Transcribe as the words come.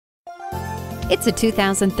It's a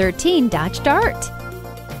 2013 Dodge Dart.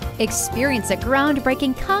 Experience a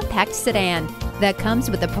groundbreaking compact sedan that comes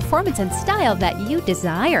with the performance and style that you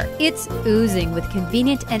desire. It's oozing with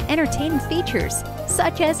convenient and entertaining features,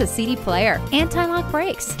 such as a CD player, anti-lock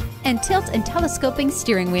brakes, and tilt and telescoping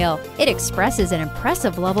steering wheel. It expresses an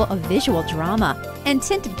impressive level of visual drama, and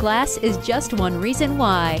tinted glass is just one reason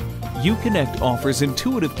why. Uconnect offers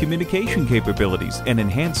intuitive communication capabilities and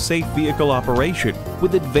enhanced safe vehicle operation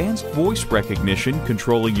with advanced voice recognition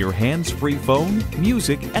controlling your hands-free phone,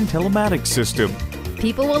 music, and telematics system.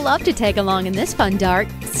 People will love to take along in this fun Dart.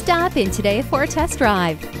 Stop in today for a test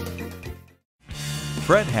drive.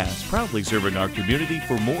 Fred Haas, proudly serving our community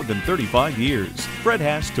for more than 35 years. Fred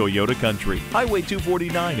Haas Toyota Country, Highway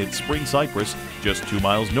 249 in Spring Cypress, just 2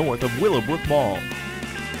 miles north of Willowbrook Mall.